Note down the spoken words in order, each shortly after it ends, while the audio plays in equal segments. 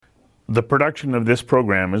The production of this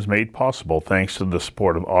program is made possible thanks to the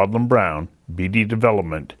support of Odlum Brown, BD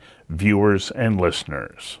Development, viewers and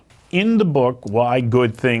listeners. In the book, Why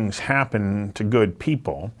Good Things Happen to Good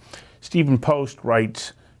People, Stephen Post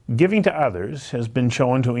writes, giving to others has been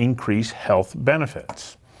shown to increase health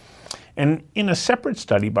benefits. And in a separate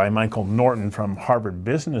study by Michael Norton from Harvard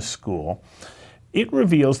Business School, it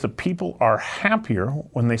reveals that people are happier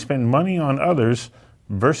when they spend money on others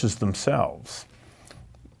versus themselves.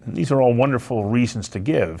 And these are all wonderful reasons to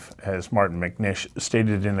give, as Martin McNish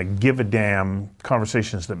stated in a Give a Damn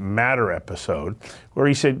Conversations That Matter episode, where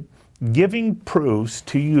he said, giving proves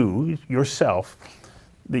to you, yourself,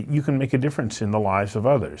 that you can make a difference in the lives of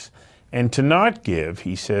others. And to not give,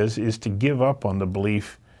 he says, is to give up on the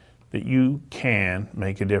belief that you can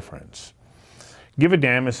make a difference. Give a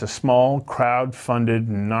Damn is a small, crowd-funded,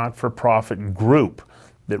 not-for-profit group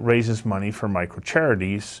that raises money for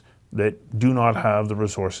micro-charities that do not have the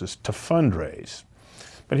resources to fundraise.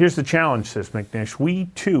 But here's the challenge, says McNish. We,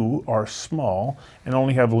 too, are small and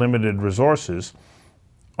only have limited resources,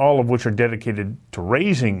 all of which are dedicated to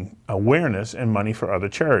raising awareness and money for other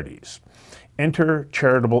charities. Enter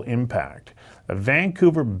Charitable Impact, a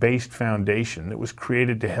Vancouver-based foundation that was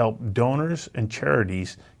created to help donors and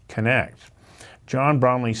charities connect. John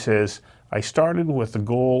Bromley says, I started with the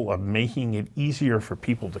goal of making it easier for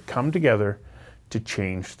people to come together to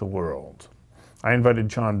change the world. I invited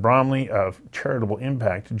John Bromley of Charitable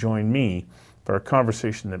Impact to join me for a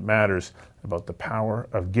conversation that matters about the power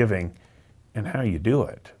of giving and how you do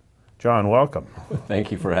it. John, welcome.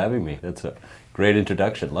 Thank you for having me. That's a great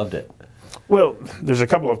introduction. Loved it. Well, there's a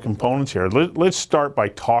couple of components here. Let's start by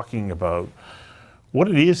talking about what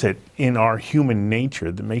it is that in our human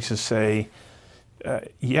nature that makes us say,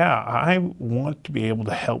 I want to be able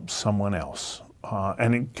to help someone else.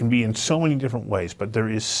 And it can be in so many different ways, but there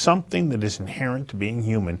is something that is inherent to being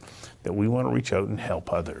human that we want to reach out and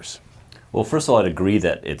help others. Well, first of all, I'd agree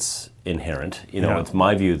that it's inherent. It's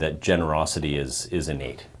my view that generosity is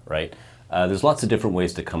innate, right? There's lots of different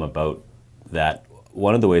ways to come about that.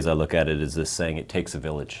 One of the ways I look at it is this saying, it takes a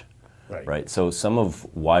village, right? So some of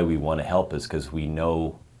why we want to help is because we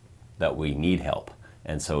know that we need help.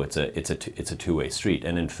 And so it's a two-way street.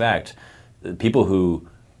 And in fact, people who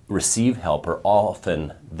receive help are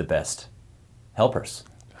often the best helpers.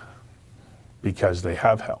 Because they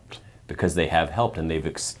have helped. Because they have helped and they've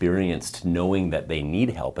experienced knowing that they need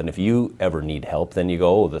help. And if you ever need help, then you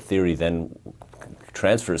go, the theory then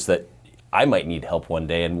transfers that I might need help one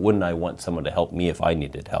day, and wouldn't I want someone to help me if I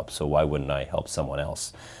needed help? So why wouldn't I help someone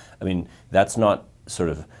else? I mean, that's not sort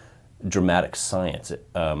of dramatic science,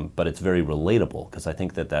 but it's very relatable because I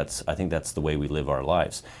think that's the way we live our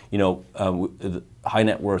lives. High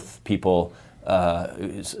net worth people,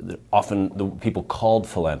 often the people called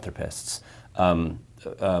philanthropists,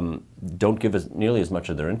 don't give nearly as much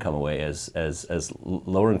of their income away as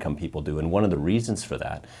lower income people do. And one of the reasons for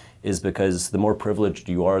that is because the more privileged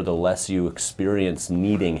you are, the less you experience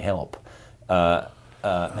needing help. Right?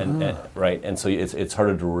 And so it's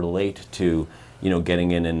harder to relate to getting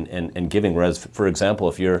in and giving. Whereas, for example,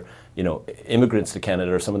 if you're, immigrants to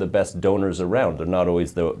Canada are some of the best donors around. They're not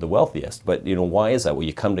always the wealthiest. But, why is that? Well,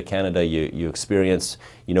 you come to Canada, you experience,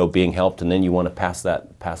 being helped, and then you want to pass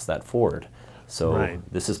that forward. So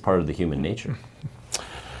This is part of the human nature.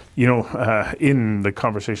 In the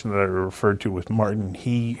conversation that I referred to with Martin,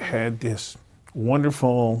 he had this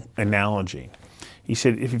wonderful analogy. He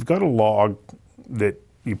said, if you've got a log that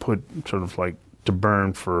you put sort of like to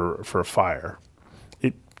burn for a fire,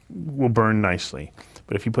 it will burn nicely.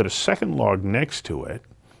 But if you put a second log next to it,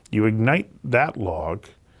 you ignite that log,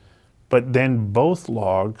 but then both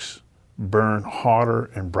logs burn hotter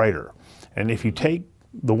and brighter. And if you take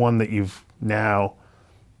the one that you've now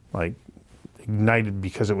ignited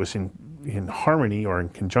because it was in harmony or in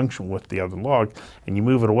conjunction with the other log, and you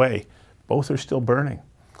move it away, both are still burning.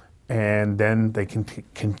 And then they can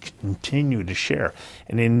continue to share.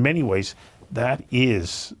 And in many ways, that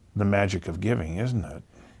is the magic of giving, isn't it?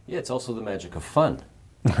 Yeah, it's also the magic of fun.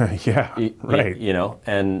 Yeah, right.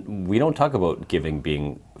 And we don't talk about giving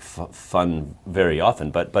being fun very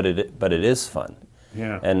often, but it is fun.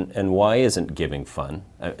 Yeah. And why isn't giving fun?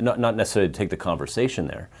 Not necessarily to take the conversation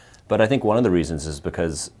there, but I think one of the reasons is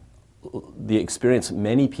because the experience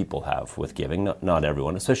many people have with giving, not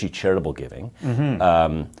everyone, especially charitable giving,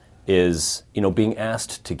 is being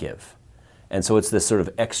asked to give. And so it's this sort of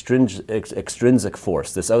extrinsic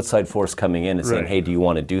force, this outside force coming in and saying, hey, do you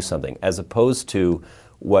want to do something? As opposed to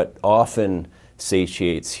what often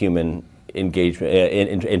satiates human engagement,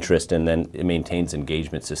 interest, and then it maintains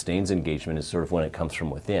engagement, sustains engagement, is sort of when it comes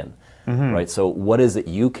from within, right? So what is it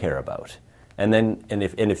you care about? And then, and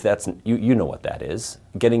if that's, you know what that is,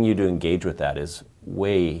 getting you to engage with that is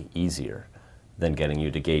way easier than getting you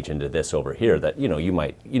to gauge into this over here that you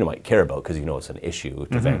might care about because it's an issue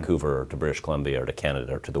to Vancouver or to British Columbia or to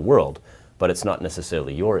Canada or to the world, but it's not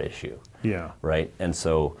necessarily your issue. Yeah. Right? And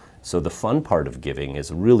so the fun part of giving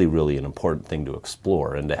is really, really an important thing to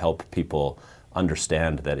explore and to help people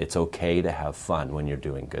understand that it's okay to have fun when you're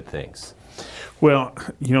doing good things. Well,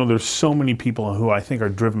 there's so many people who I think are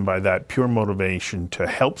driven by that pure motivation to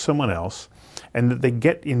help someone else and that they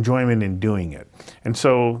get enjoyment in doing it. And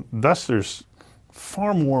so thus there's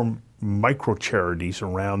far more micro charities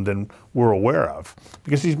around than we're aware of,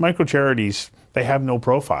 because these micro charities, they have no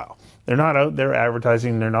profile. They're not out there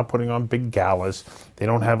advertising. They're not putting on big galas. They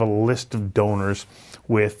don't have a list of donors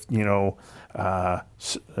with, I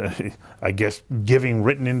guess, giving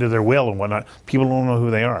written into their will and whatnot. People don't know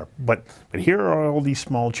who they are. But here are all these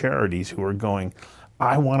small charities who are going,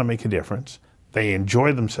 I want to make a difference. They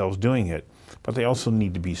enjoy themselves doing it, but they also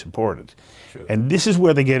need to be supported. True. And this is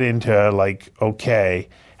where they get into okay,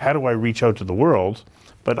 how do I reach out to the world?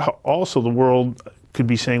 But also the world could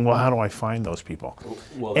be saying, well, how do I find those people?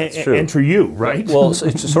 Well, that's true. Enter you, right? Well,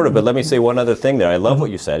 it's sort of, but let me say one other thing there. I love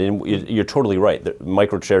what you said, and you're totally right. The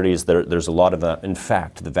micro charities, there's a lot of that. In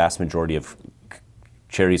fact, the vast majority of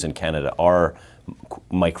charities in Canada are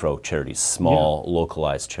micro charities, small,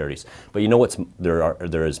 localized charities. But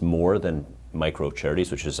there is more than micro charities,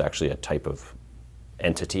 which is actually a type of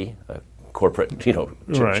entity, a corporate,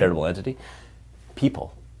 charitable entity.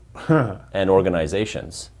 People and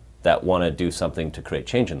organizations that want to do something to create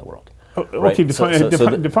change in the world. Okay, define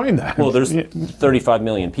that. Well, there's 35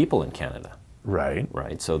 million people in Canada. Right.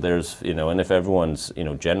 Right. So there's, and if everyone's,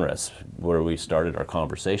 generous, where we started our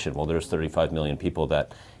conversation, well, there's 35 million people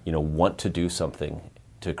that, want to do something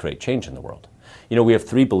to create change in the world. We have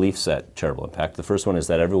 3 beliefs at Charitable Impact. The first one is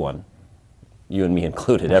that everyone, you and me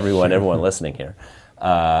included, everyone listening here,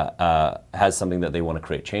 has something that they want to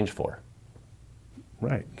create change for.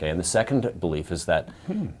 Right. Okay, and the second belief is that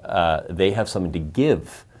they have something to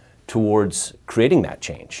give towards creating that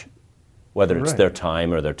change, whether it's their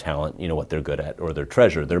time or their talent, what they're good at, or their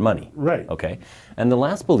treasure, their money. Right. Okay, and the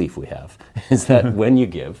last belief we have is that when you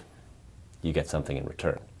give, you get something in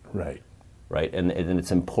return. Right. Right, and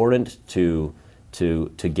it's important to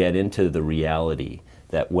get into the reality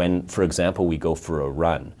that when, for example, we go for a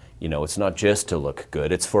run, it's not just to look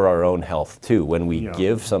good, it's for our own health too. When we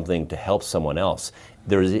give something to help someone else,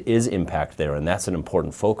 there is impact there, and that's an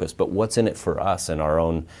important focus. But what's in it for us and our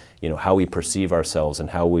own, how we perceive ourselves and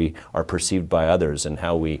how we are perceived by others and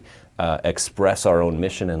how we express our own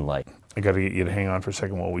mission in life. I got to get you to hang on for a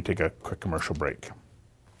second while we take a quick commercial break.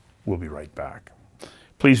 We'll be right back.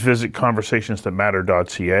 Please visit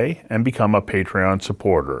conversationsthatmatter.ca and become a Patreon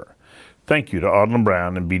supporter. Thank you to Odlum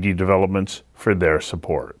Brown and BD Developments for their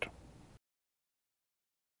support.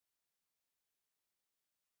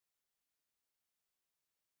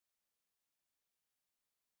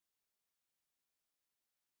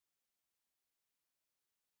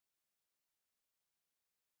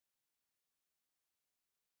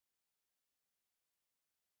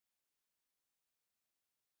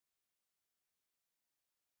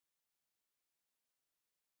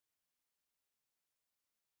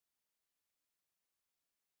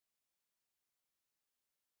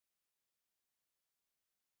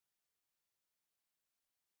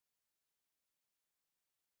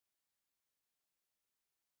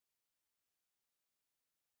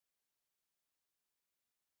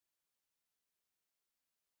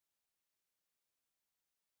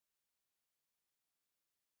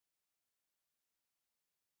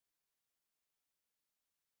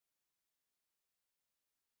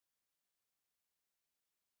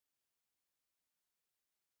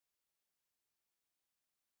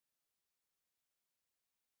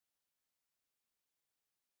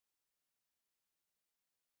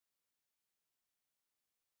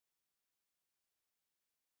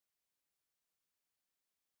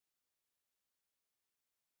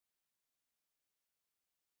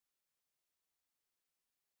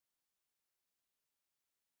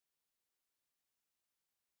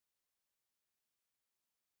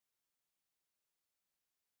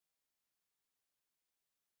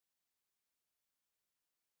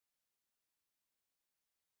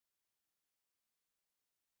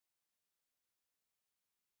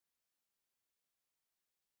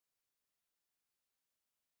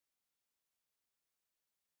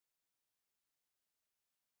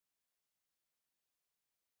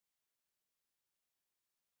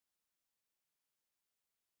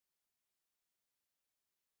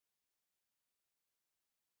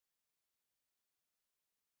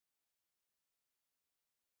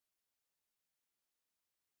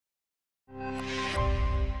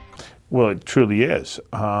 Well, it truly is.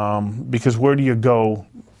 Because where do you go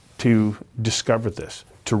to discover this,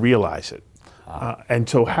 to realize it? And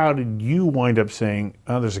so how did you wind up saying,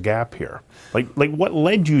 oh, there's a gap here? Like what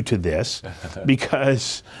led you to this?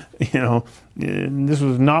 Because, this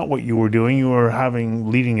was not what you were doing. You were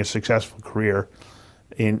leading a successful career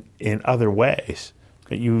in other ways.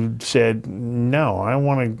 But you said, no, I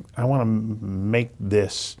want to make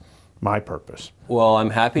this my purpose. Well, I'm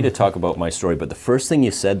happy to talk about my story, but the first thing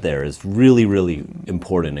you said there is really, really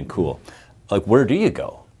important and cool. Like, where do you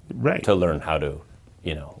go to learn how to,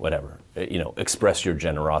 express your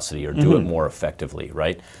generosity or do it more effectively,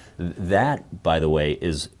 right? That, by the way,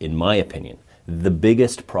 is, in my opinion, the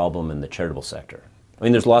biggest problem in the charitable sector. I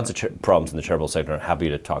mean, there's lots of problems in the charitable sector. I'm happy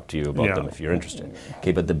to talk to you about them if you're interested.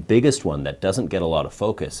 Okay, but the biggest one that doesn't get a lot of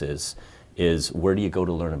focus is where do you go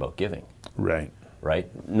to learn about giving? Right.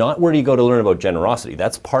 Not where do you go to learn about generosity.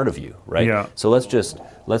 That's part of you, right? Yeah. So let's just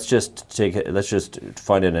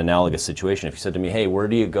find an analogous situation. If you said to me, hey, where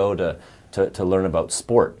do you go to learn about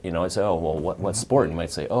sport? I'd say, oh, well, what sport? And you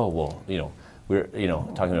might say, oh, well, we're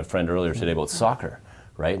talking to a friend earlier today about soccer,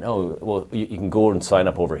 right? Oh, well, you can go and sign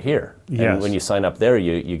up over here. Yes. And when you sign up there,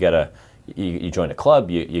 you get you join a club,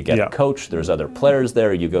 you get a coach, there's other players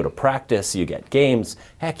there, you go to practice, you get games.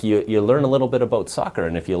 Heck, you learn a little bit about soccer,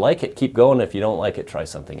 and if you like it, keep going. If you don't like it, try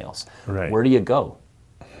something else. Right. Where do you go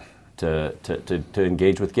to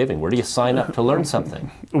engage with giving? Where do you sign up to learn something?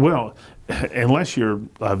 Well, unless you're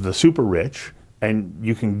the super rich and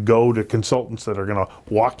you can go to consultants that are going to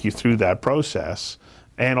walk you through that process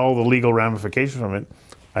and all the legal ramifications from it,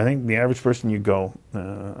 I think the average person, you go,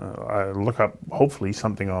 I look up hopefully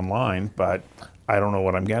something online, but I don't know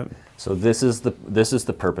what I'm getting. So this is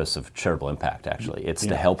the purpose of charitable impact. Actually, it's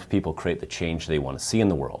to help people create the change they want to see in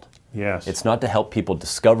the world. Yes. It's not to help people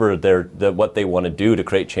discover what they want to do to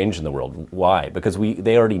create change in the world. Why? Because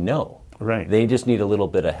they already know. Right. They just need a little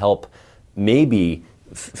bit of help, maybe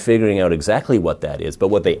figuring out exactly what that is. But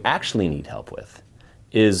what they actually need help with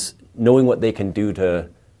is knowing what they can do to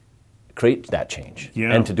create that change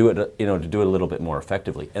and to do it, to do it a little bit more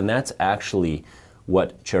effectively. And that's actually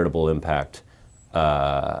what charitable impact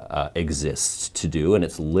exists to do, and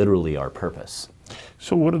it's literally our purpose.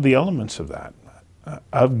 So what are the elements of that,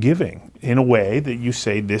 of giving, in a way that you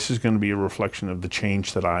say this is going to be a reflection of the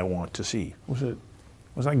change that I want to see? Was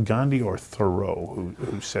that Gandhi or Thoreau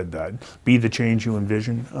who said that? Be the change you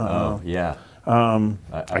envision? Yeah. I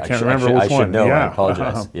can't remember which one. I should know. Yeah. I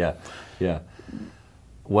apologize. Yeah.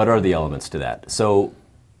 What are the elements to that? So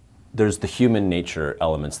there's the human nature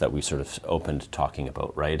elements that we sort of opened talking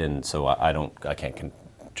about, right? And so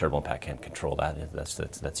charitable impact can't control that.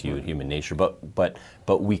 That's human nature.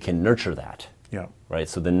 But we can nurture that. Yeah. Right.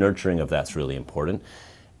 So the nurturing of that's really important.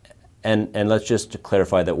 And let's just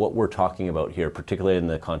clarify that what we're talking about here, particularly in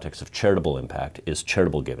the context of charitable impact, is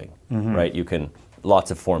charitable giving. Right?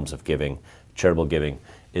 Lots of forms of giving. Charitable giving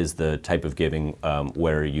is the type of giving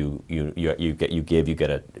where you get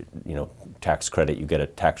a tax credit, you get a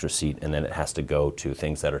tax receipt, and then it has to go to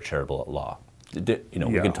things that are charitable at law.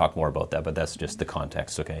 We can talk more about that, but that's just the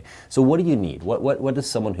context. Okay. So what do you need? What does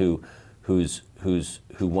someone who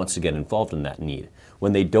wants to get involved in that need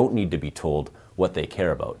when they don't need to be told what they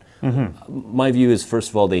care about? My view is, first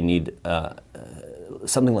of all, they need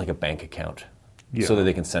something like a bank account so that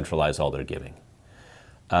they can centralize all their giving.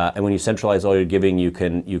 And when you centralize all your giving, you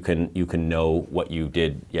can know what you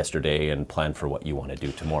did yesterday and plan for what you want to do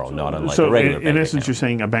tomorrow. Not unlike a regular bank account. In essence, you're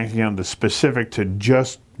saying a bank account that's specific to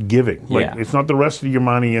just giving. It's not the rest of your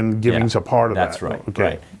money, and giving's a part of that. That's right. Okay.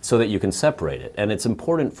 Right. So that you can separate it, and it's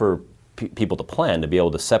important for people to plan to be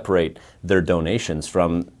able to separate their donations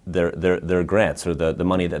from their grants or the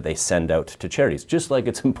money that they send out to charities. Just like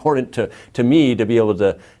it's important to me to be able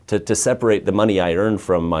to separate the money I earn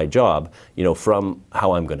from my job, from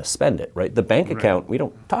how I'm going to spend it, right? The bank account, we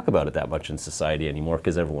don't talk about it that much in society anymore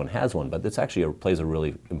because everyone has one, but this actually plays a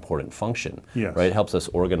really important function, right? It helps us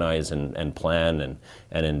organize and plan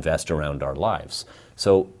and invest around our lives.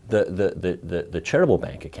 So the charitable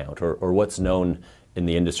bank account, or what's known in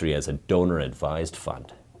the industry as a donor-advised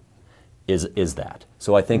fund, is that.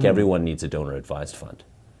 So I think everyone needs a donor-advised fund.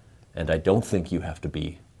 And I don't think you have to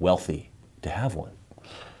be wealthy to have one.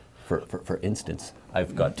 For instance,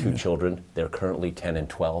 I've got two children. They're currently 10 and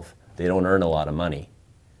 12. They don't earn a lot of money,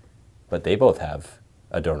 but they both have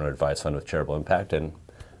a donor-advised fund with charitable impact, and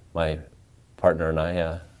my partner and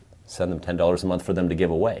I send them $10 a month for them to give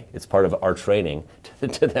away. It's part of our training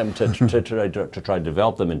to them to try to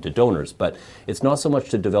develop them into donors. But it's not so much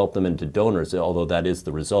to develop them into donors, although that is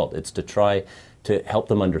the result. It's to try to help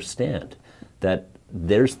them understand that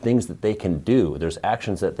there's things that they can do, there's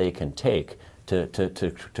actions that they can take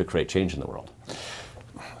to create change in the world.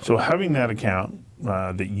 So having that account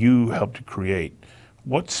that you helped to create,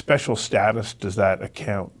 what special status does that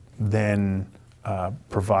account then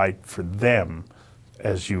provide for them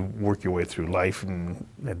as you work your way through life, and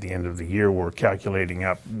at the end of the year we're calculating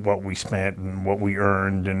up what we spent and what we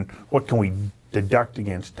earned and what can we deduct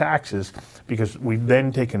against taxes, because we've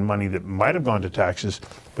then taken money that might have gone to taxes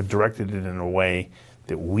but directed it in a way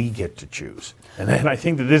that we get to choose. And I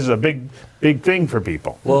think that this is a big thing for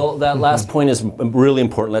people. Well, that last point is really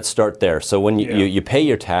important. Let's start there. So when you pay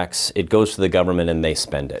your tax, it goes to the government and they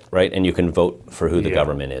spend it, right? And you can vote for who the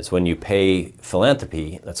government is. When you pay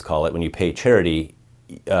philanthropy, let's call it, when you pay charity,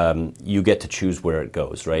 you get to choose where it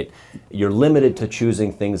goes, right? You're limited to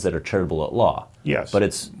choosing things that are charitable at law. Yes. But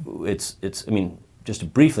it's I mean,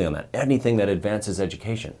 just briefly on that, anything that advances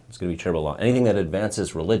education is going to be charitable law. Anything that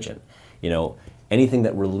advances religion, anything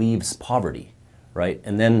that relieves poverty, right?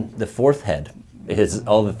 And then the fourth head is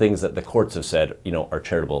all the things that the courts have said, are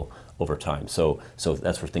charitable over time. So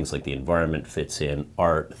that's where things like the environment fits in,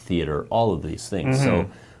 art, theater, all of these things. Mm-hmm.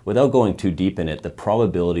 So without going too deep in it, the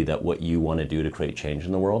probability that what you want to do to create change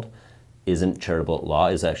in the world isn't charitable at law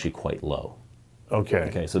is actually quite low.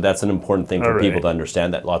 Okay, so that's an important thing for people to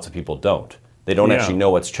understand that lots of people don't. They don't actually know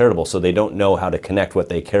what's charitable, so they don't know how to connect what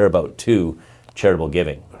they care about to charitable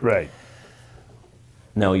giving. Right.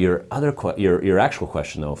 Now, your actual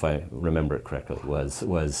question, though, if I remember it correctly, was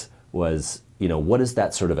what does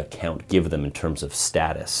that sort of account give them in terms of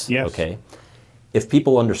status? Yes. Okay. If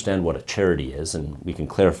people understand what a charity is, and we can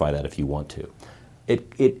clarify that if you want to,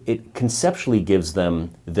 it conceptually gives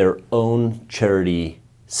them their own charity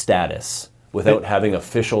status without having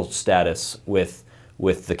official status with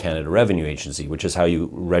the Canada Revenue Agency, which is how you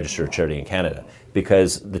register a charity in Canada.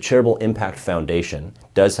 Because the Charitable Impact Foundation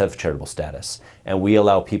does have charitable status, and we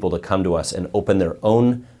allow people to come to us and open their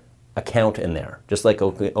own account in there, just like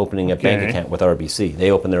opening a bank account with RBC.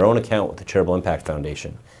 They open their own account with the Charitable Impact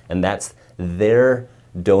Foundation, and that's their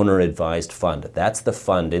donor-advised fund. That's the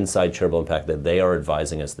fund inside Charitable Impact that they are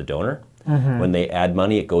advising as the donor. Mm-hmm. When they add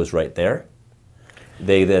money, it goes right there.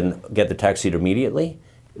 They then get the tax receipt immediately.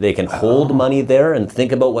 They can hold money there and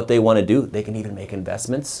think about what they want to do. They can even make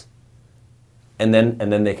investments. And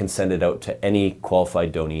then they can send it out to any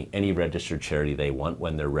qualified donee, any registered charity they want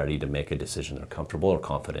when they're ready to make a decision they're comfortable or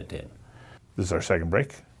confident in. This is our second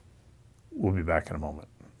break. We'll be back in a moment.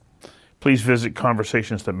 Please visit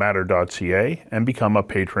conversationsthatmatter.ca and become a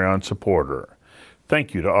Patreon supporter.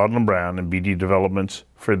 Thank you to Odlum Brown and BD Developments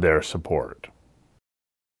for their support.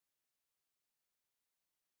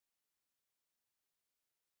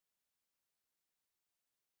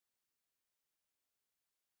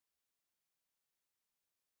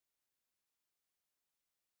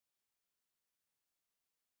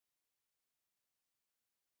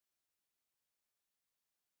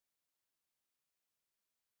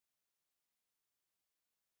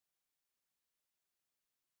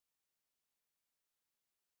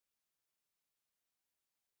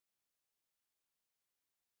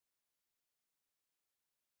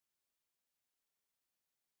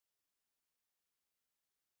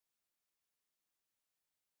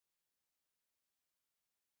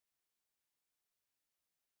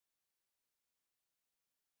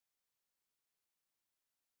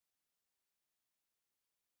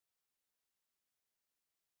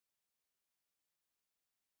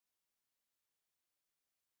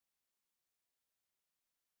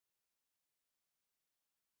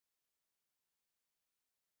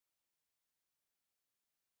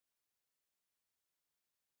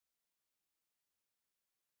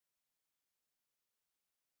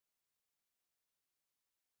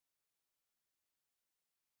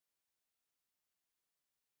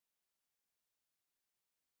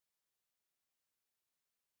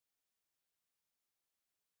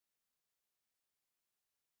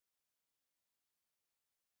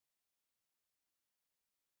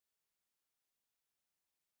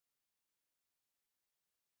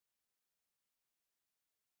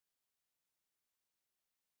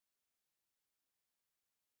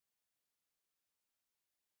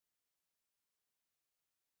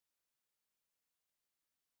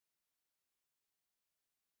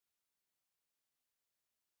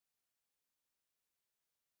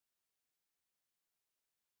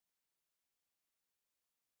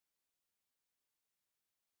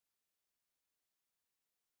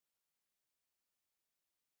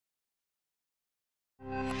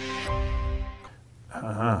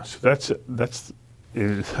 So that's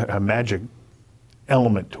is a magic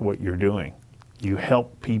element to what you're doing. You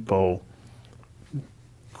help people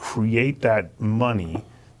create that money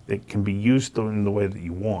that can be used in the way that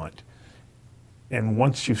you want. And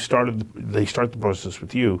once you've started, they start the process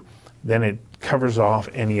with you, then it covers off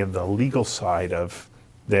any of the legal side of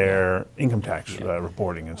their income tax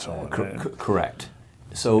reporting and so on. Correct.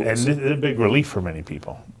 So, And it's a big relief for many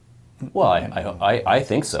people. well, I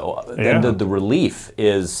think so. Yeah. The relief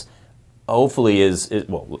is hopefully is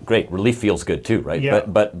well, great. Relief feels good too, right? Yeah.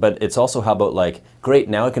 But it's also how about like, great,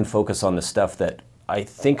 now I can focus on the stuff that I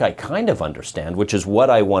think I kind of understand, which is what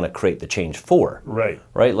I want to create the change for. Right.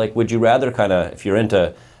 Right? Like, would you rather kind of, if you're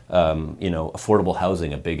into affordable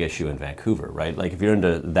housing, a big issue in Vancouver, right? Like, if you're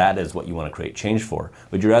into that as what you want to create change for,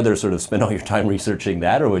 would you rather sort of spend all your time researching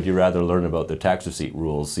that, or would you rather learn about the tax receipt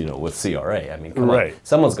rules, with CRA? I mean, come on,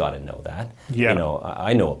 someone's got to know that. Yeah.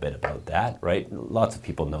 I know a bit about that, right? Lots of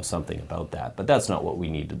people know something about that, but that's not what we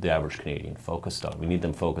need the average Canadian focused on. We need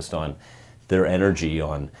them focused on their energy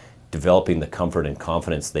on developing the comfort and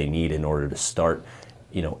confidence they need in order to start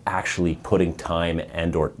actually putting time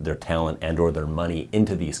and or their talent and or their money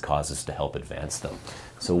into these causes to help advance them.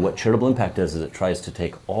 So what Charitable Impact does is it tries to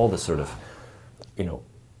take all the sort of,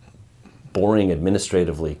 boring,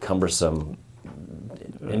 administratively cumbersome,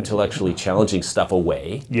 intellectually challenging stuff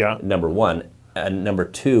away, number one, and number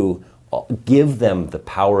two, give them the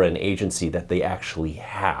power and agency that they actually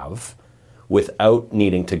have without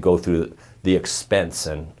needing to go through the expense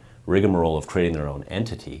and rigmarole of creating their own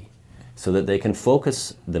entity, so that they can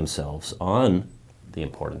focus themselves on the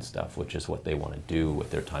important stuff, which is what they want to do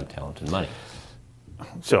with their time, talent, and money.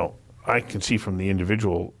 So I can see from the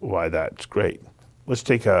individual why that's great. Let's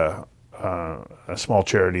take a small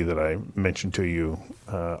charity that I mentioned to you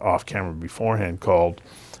off camera beforehand called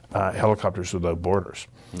Helicopters Without Borders.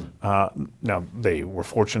 Now, they were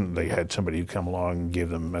fortunate they had somebody who come along and give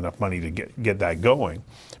them enough money to get that going.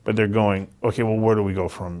 But they're going, okay, well, where do we go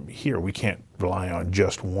from here? We can't rely on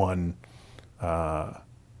just one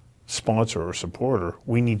sponsor or supporter.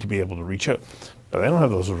 We need to be able to reach out. But they don't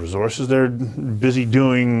have those resources. They're busy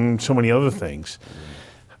doing so many other things.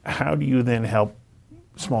 How do you then help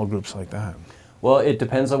small groups like that? Well, it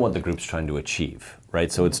depends on what the group's trying to achieve,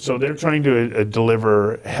 right? So they're trying to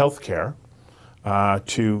deliver health care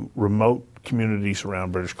to remote communities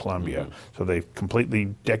around British Columbia. Mm-hmm. So they've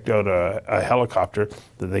completely decked out a helicopter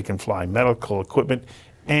that they can fly medical equipment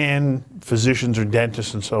and physicians or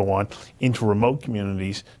dentists and so on into remote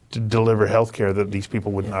communities to deliver health care that these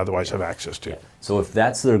people wouldn't otherwise have access to. So if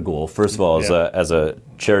that's their goal, first of all, as a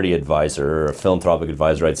charity advisor or a philanthropic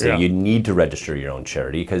advisor, I'd say you need to register your own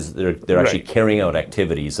charity, because they're actually carrying out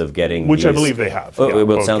activities of getting which I believe they have.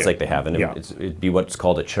 It sounds like they have, and it'd be what's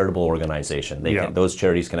called a charitable organization. Those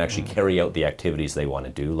charities can actually carry out the activities they want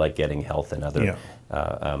to do, like getting health and other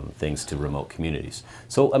things to remote communities.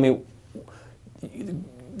 So, I mean,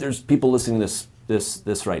 there's people listening to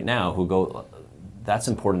this right now who go, that's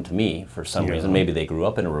important to me for some reason. Maybe they grew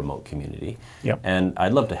up in a remote community, and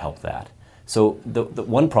I'd love to help that. So the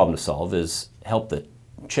one problem to solve is help the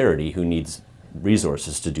charity who needs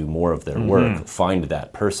resources to do more of their work find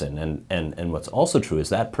that person. And what's also true is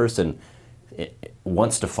that person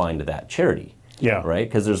wants to find that charity, right?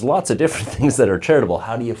 Because there's lots of different things that are charitable.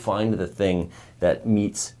 How do you find the thing that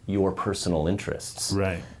meets your personal interests?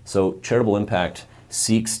 Right. So Charitable Impact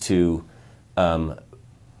seeks to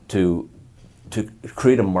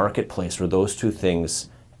create a marketplace where those two things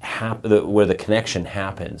where the connection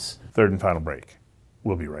happens. Third and final break.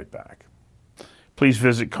 We'll be right back. Please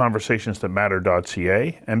visit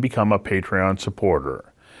conversationsthatmatter.ca and become a Patreon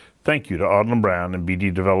supporter. Thank you to Odlum Brown and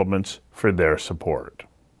BD Developments for their support.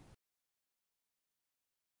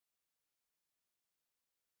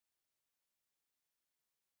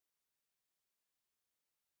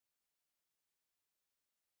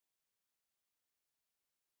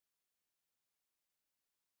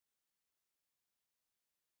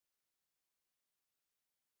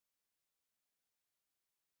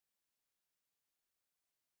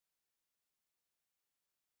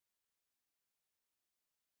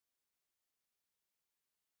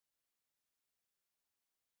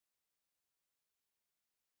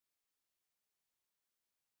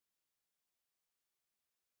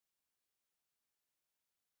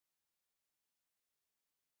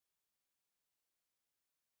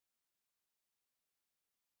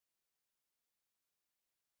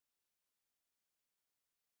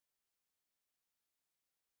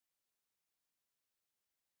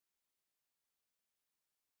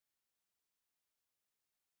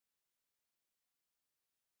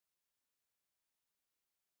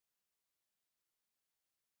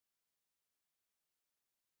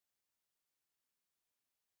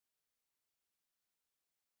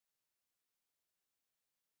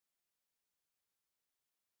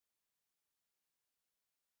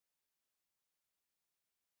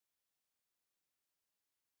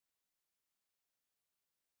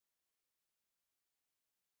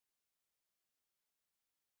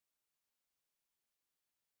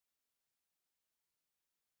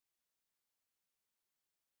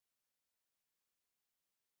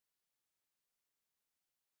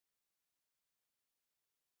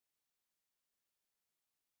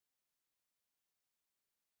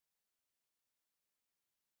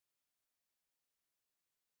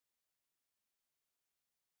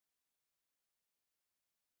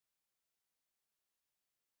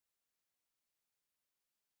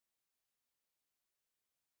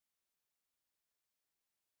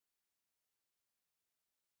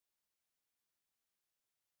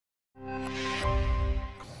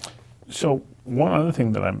 So one other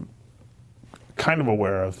thing that I'm kind of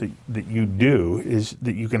aware of that you do is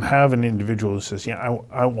that you can have an individual who says, yeah,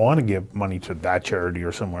 I want to give money to that charity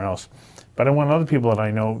or somewhere else, but I want other people that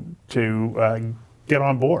I know to get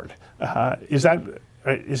on board. Is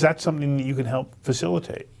that something that you can help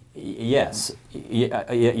facilitate? Yes,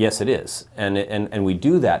 yes, it is, and we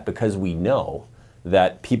do that because we know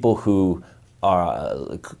that people who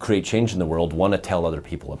create change in the world want to tell other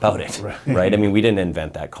people about it, right? I mean, we didn't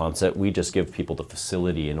invent that concept. We just give people the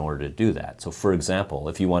facility in order to do that. So, for example,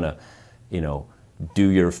 if you want to, do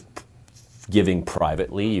your giving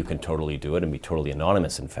privately, you can totally do it and be totally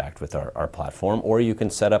anonymous, in fact, with our platform, or you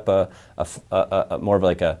can set up a more of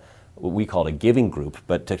like what we call a giving group,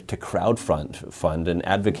 but to fund and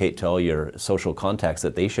advocate to all your social contacts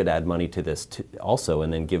that they should add money to this also,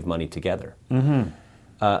 and then give money together. Mm-hmm.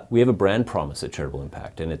 We have a brand promise at Charitable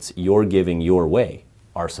Impact, and it's your giving your way,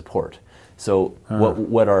 our support. So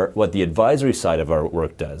what the advisory side of our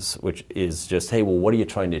work does, which is just, hey, well, what are you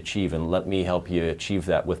trying to achieve, and let me help you achieve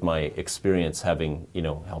that with my experience, having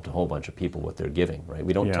helped a whole bunch of people with their giving. Right?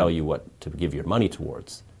 We don't tell you what to give your money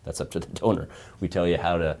towards. That's up to the donor. We tell you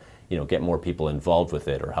how to get more people involved with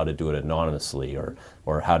it, or how to do it anonymously,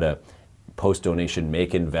 or how to post-donation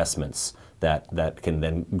make investments that can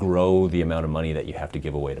then grow the amount of money that you have to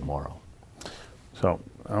give away tomorrow. So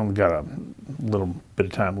I only got a little bit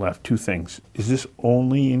of time left. Two things. Is this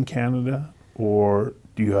only in Canada, or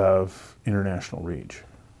do you have international reach?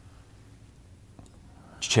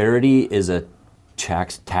 Charity is a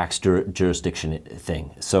tax jurisdiction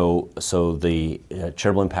thing. So the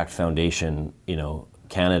Charitable Impact Foundation,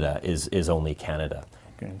 Canada is only Canada.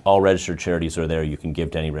 Okay. All registered charities are there. You can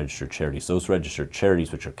give to any registered charities. Those registered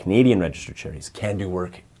charities, which are Canadian registered charities, can do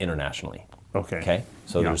work internationally. Okay?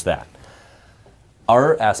 So there's that.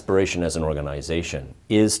 Our aspiration as an organization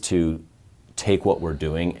is to take what we're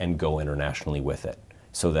doing and go internationally with it.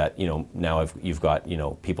 So that, now you've got,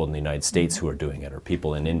 people in the United States who are doing it, or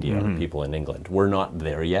people in India, or people in England. We're not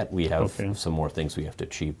there yet. We have some more things we have to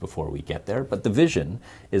achieve before we get there. But the vision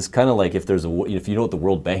is kind of like, if you know what the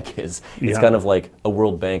World Bank is, it's kind of like a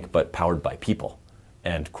World Bank, but powered by people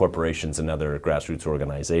and corporations and other grassroots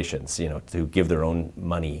organizations, to give their own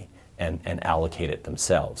money and allocate it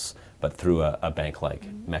themselves, but through a bank-like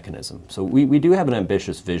mechanism. So we do have an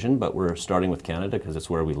ambitious vision, but we're starting with Canada because it's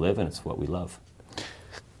where we live and it's what we love.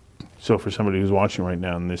 So for somebody who's watching right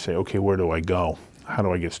now and they say, okay, where do I go? How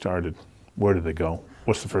do I get started? Where do they go?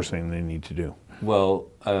 What's the first thing they need to do? Well,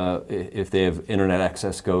 if they have internet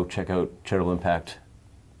access, go check out Charitable Impact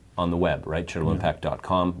on the web, right?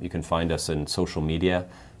 CharitableImpact.com. You can find us in social media.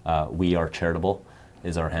 We Are Charitable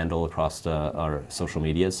is our handle across our social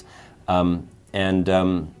medias. And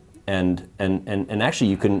actually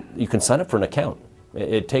you can sign up for an account.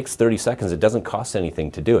 It takes 30 seconds. It doesn't cost anything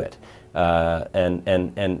to do it.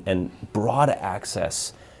 And broad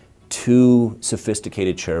access to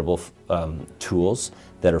sophisticated charitable tools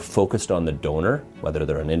that are focused on the donor, whether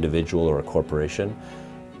they're an individual or a corporation,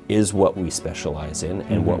 is what we specialize in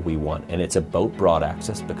and what we want. And it's about broad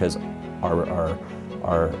access because we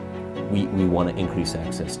want to increase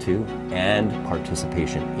access to and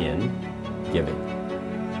participation in giving.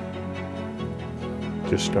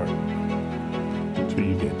 Just start. That's what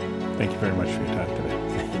you did. Thank you very much for your time today.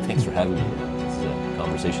 Thanks for having me. It's a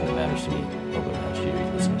conversation that matters to me. I hope it matters to your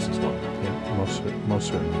listeners as well. Yeah, most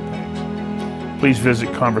certainly. Thanks. Please visit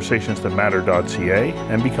conversationsthatmatter.ca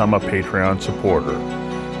and become a Patreon supporter.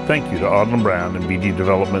 Thank you to Odlum Brown and BD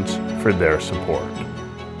Developments for their support.